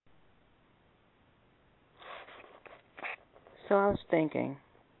So I was thinking,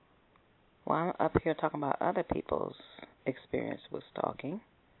 while I'm up here talking about other people's experience with stalking,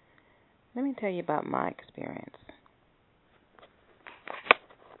 let me tell you about my experience.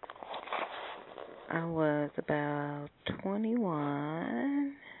 I was about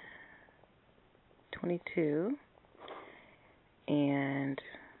 21, 22, and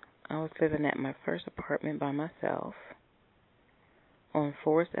I was living at my first apartment by myself on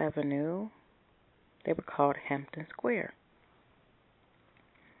Forest Avenue. They were called Hampton Square.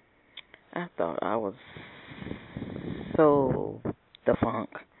 I thought I was so the funk.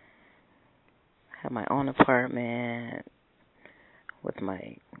 Had my own apartment with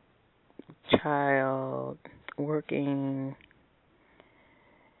my child working,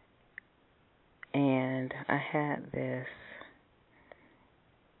 and I had this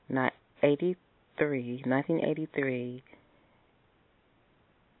 1983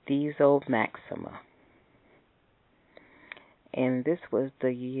 diesel Maxima. And this was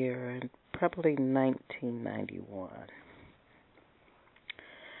the year, probably 1991.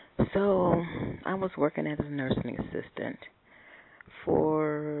 So I was working as a nursing assistant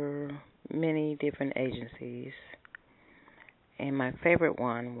for many different agencies. And my favorite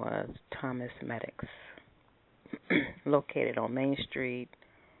one was Thomas Medics, located on Main Street,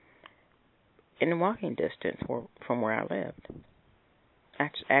 in walking distance from where I lived.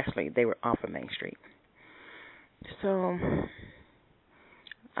 Actually, they were off of Main Street. So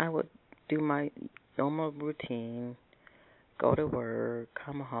I would do my normal routine, go to work,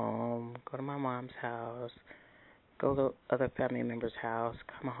 come home, go to my mom's house, go to other family members' house,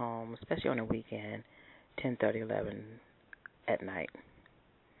 come home, especially on the weekend, 10:30, 11 at night.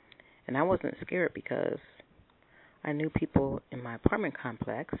 And I wasn't scared because I knew people in my apartment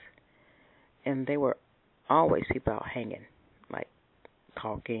complex, and they were always people out hanging, like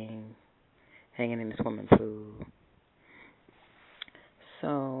talking, hanging in the swimming pool.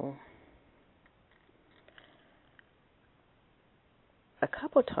 So a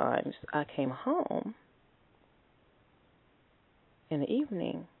couple times I came home in the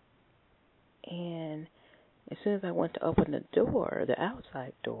evening, and as soon as I went to open the door, the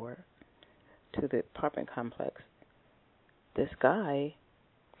outside door to the apartment complex, this guy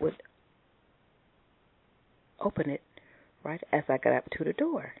would open it right as I got up to the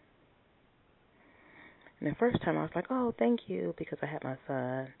door. And the first time I was like, oh, thank you, because I had my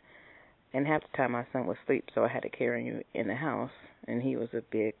son. And half the time my son was asleep, so I had to carry him in the house. And he was a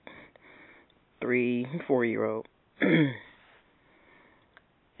big 3-4-year-old. And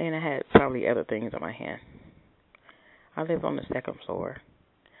I had probably other things on my hand. I lived on the second floor.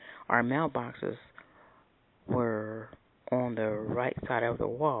 Our mailboxes were on the right side of the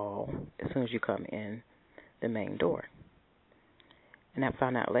wall as soon as you come in the main door. And I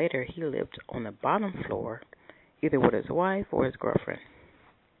found out later he lived on the bottom floor, either with his wife or his girlfriend.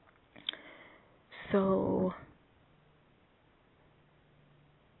 So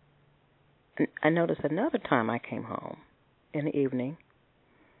I noticed another time I came home in the evening,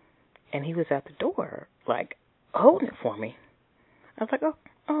 and he was at the door, like, holding it for me. I was like,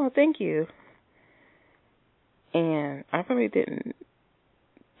 oh, thank you. And I really didn't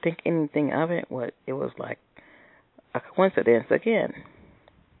think anything of it. It was like a coincidence again.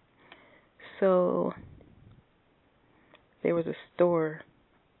 So there was a store,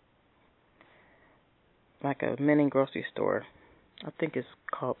 like a mini grocery store. I think it's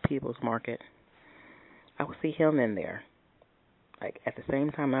called People's Market. I would see him in there, like at the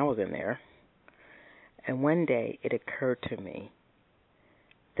same time I was in there. And one day it occurred to me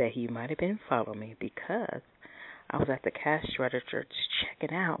that he might have been following me because I was at the cash register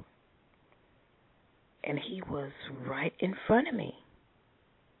checking out, and he was right in front of me.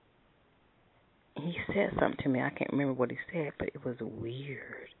 He said something to me. I can't remember what he said, but it was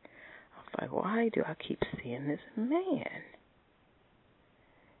weird. I was like, why do I keep seeing this man?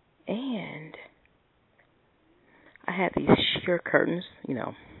 And I had these sheer curtains,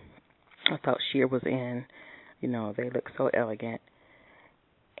 I thought sheer was in, they look so elegant.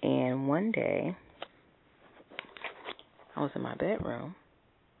 And one day, I was in my bedroom,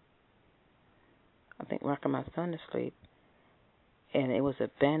 I think rocking my son to sleep, and it was this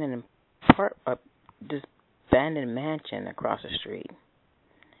abandoned mansion across the street.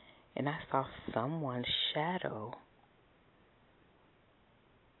 And I saw someone's shadow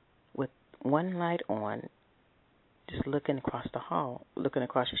with one light on, just looking across the hall, looking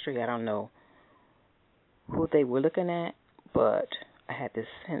across the street. I don't know who they were looking at, but I had this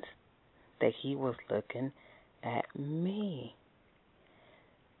sense that he was looking at me.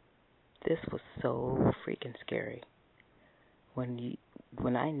 This was so freaking scary. When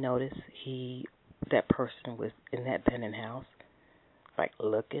I noticed that person was in that abandoned house, like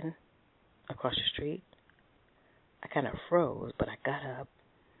looking across the street. I kind of froze, but I got up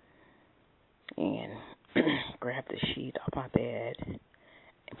and grabbed the sheet off my bed and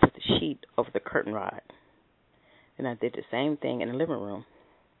put the sheet over the curtain rod. And I did the same thing in the living room.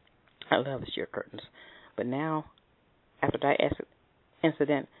 I love sheer curtains. But now, after that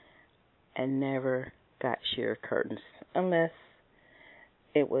incident, I never got sheer curtains unless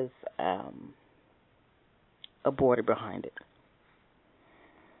it was a border behind it.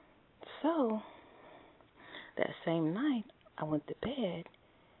 So, that same night, I went to bed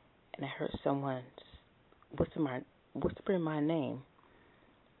and I heard someone whispering my name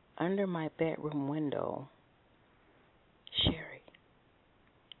under my bedroom window. Sherry,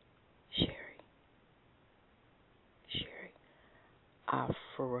 Sherry, Sherry. I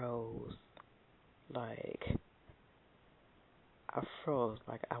froze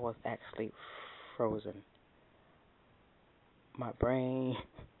like I was actually frozen. My brain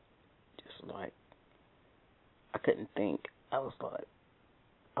just like I couldn't think. I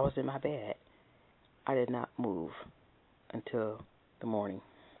was in my bed. I did not move until the morning.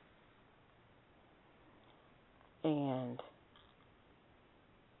 And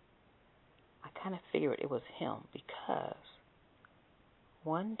I kind of figured it was him because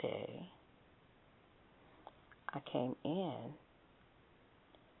one day I came in.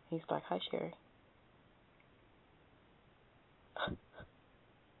 He's like, "Hi, Sherry."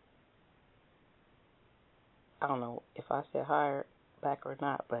 I don't know if I said hi back or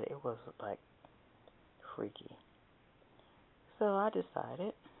not, but it was like freaky. So I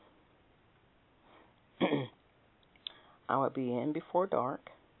decided I would be in before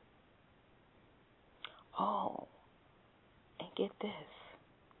dark. Oh, and get this.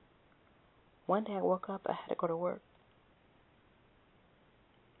 One day I woke up, I had to go to work,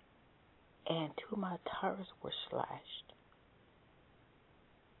 and two of my tires were slashed.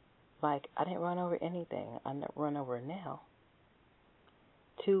 Like, I didn't run over anything. I didn't run over a nail.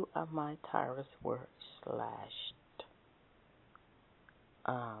 Two of my tires were slashed.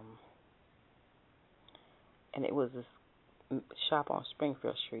 And it was this shop on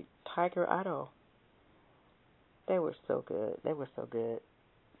Springfield Street, Tiger Auto. They were so good. They were so good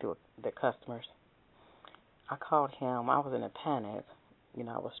to the customers. I called him. I was in a panic. You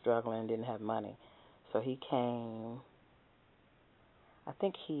know, I was struggling, didn't have money. So he came.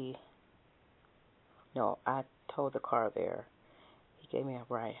 I towed the car there. He gave me a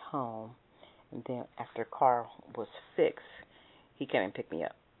ride home. And then after the car was fixed, he came and picked me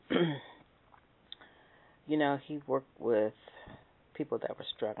up. You know, he worked with people that were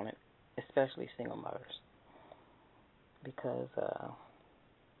struggling, especially single mothers. Because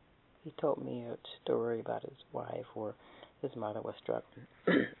he told me a story about his wife or his mother was struggling.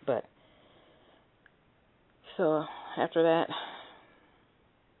 But, so after that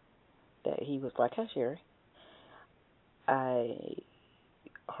he was like, "Hi, Sherry." I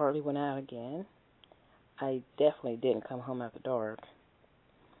hardly went out again. I definitely didn't come home after dark.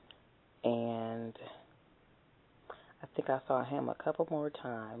 And I think I saw him a couple more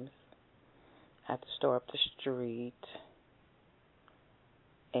times at the store up the street.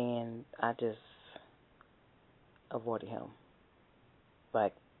 And I just avoided him.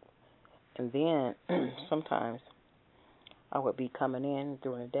 And then sometimes I would be coming in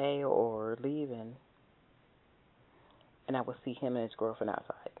during the day or leaving, and I would see him and his girlfriend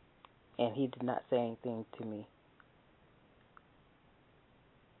outside. And he did not say anything to me.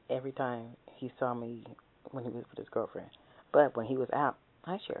 Every time he saw me when he was with his girlfriend. But when he was out,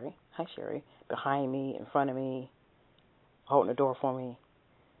 "Hi, Sherry. Hi, Sherry." Behind me, in front of me, holding the door for me.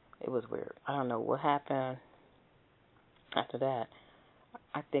 It was weird. I don't know what happened after that.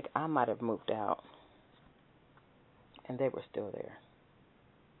 I think I might have moved out, and they were still there.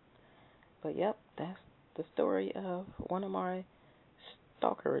 But, yep, that's the story of one of my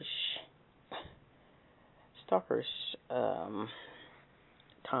stalkerish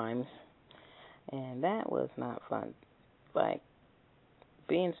times, and that was not fun. Like,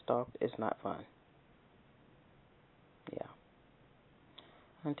 being stalked is not fun. Yeah.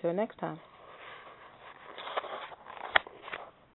 Until next time.